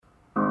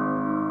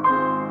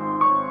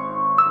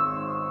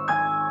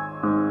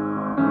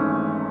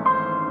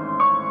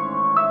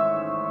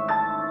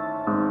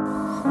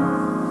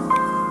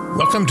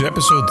Welcome to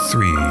episode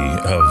 3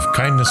 of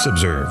Kindness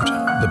Observed,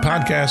 the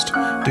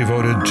podcast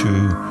devoted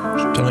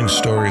to telling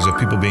stories of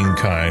people being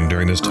kind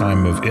during this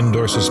time of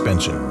indoor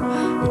suspension,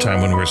 the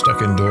time when we're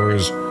stuck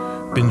indoors,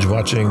 binge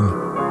watching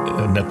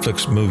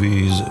Netflix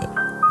movies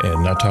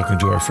and not talking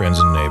to our friends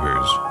and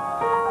neighbors.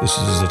 This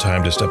is the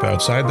time to step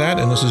outside that,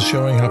 and this is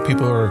showing how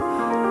people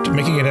are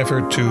making an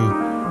effort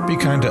to be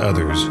kind to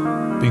others,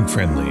 being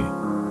friendly.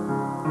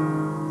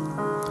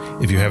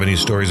 If you have any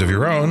stories of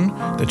your own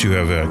that you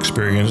have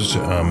experienced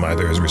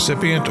either as a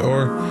recipient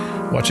or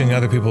watching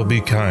other people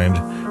be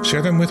kind,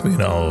 share them with me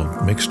and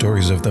I'll make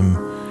stories of them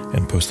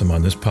and post them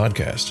on this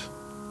podcast.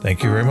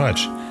 Thank you very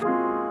much.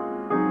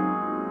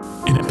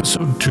 In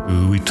episode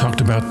 2, we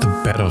talked about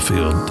the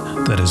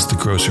battlefield that is the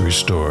grocery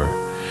store.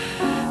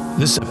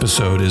 This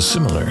episode is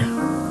similar.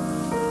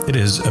 It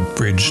is a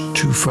bridge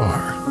too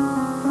far.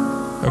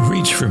 A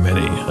reach for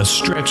many, a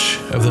stretch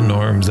of the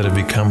norms that have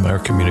become our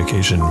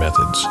communication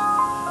methods.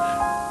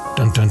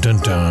 Dun dun dun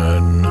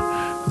dun,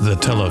 the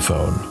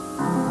telephone.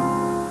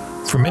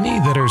 For many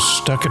that are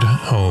stuck at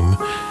home,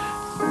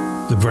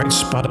 the bright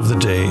spot of the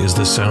day is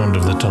the sound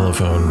of the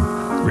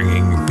telephone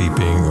ringing,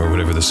 beeping, or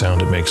whatever the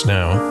sound it makes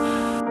now.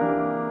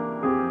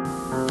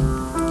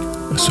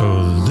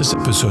 So this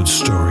episode's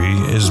story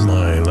is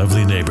my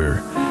lovely neighbor.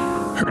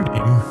 Her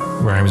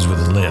name rhymes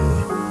with Lynn.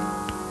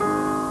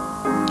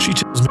 She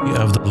tells me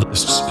of the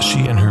lists she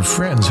and her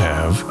friends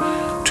have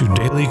to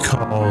daily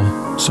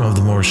call some of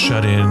the more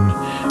shut-in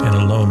and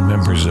alone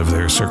members of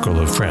their circle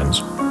of friends.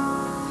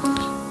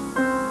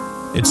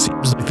 It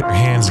seems like their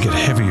hands get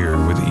heavier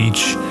with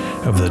each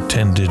of the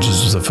 10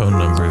 digits of the phone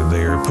number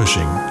they are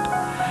pushing.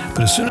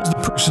 But as soon as the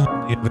person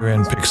on the other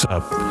end picks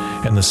up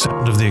and the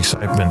sound of the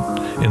excitement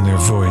in their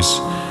voice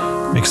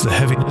makes the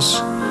heaviness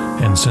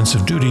and sense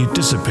of duty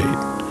dissipate,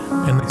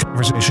 and the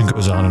conversation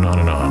goes on and on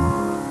and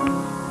on.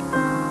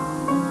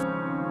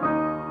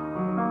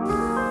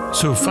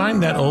 So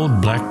find that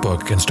old black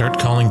book and start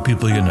calling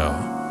people you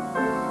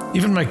know.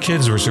 Even my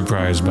kids were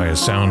surprised by a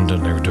sound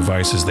on their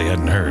devices they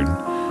hadn't heard,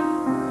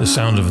 the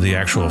sound of the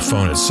actual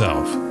phone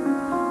itself.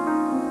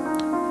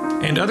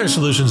 And other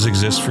solutions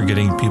exist for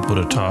getting people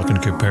to talk and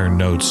compare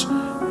notes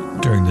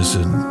during this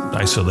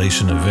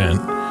isolation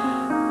event.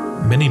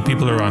 Many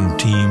people are on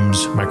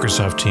Teams,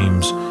 Microsoft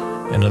Teams,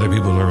 and other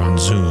people are on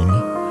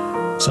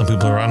Zoom. Some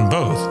people are on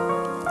both.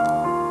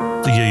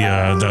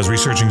 I was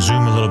researching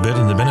Zoom a little bit,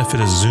 and the benefit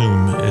of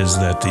Zoom is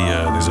that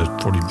there's a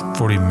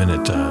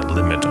 40-minute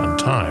limit on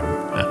time.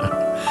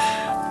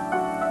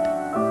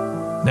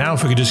 Now,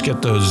 if we could just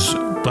get those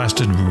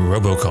blasted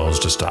robocalls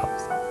to stop.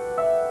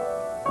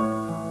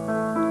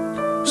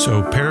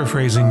 So,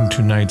 paraphrasing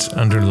tonight's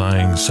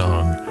underlying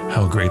song,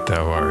 How Great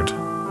Thou Art,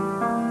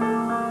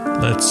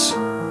 let's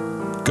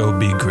go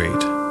be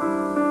great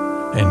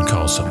and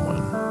call someone.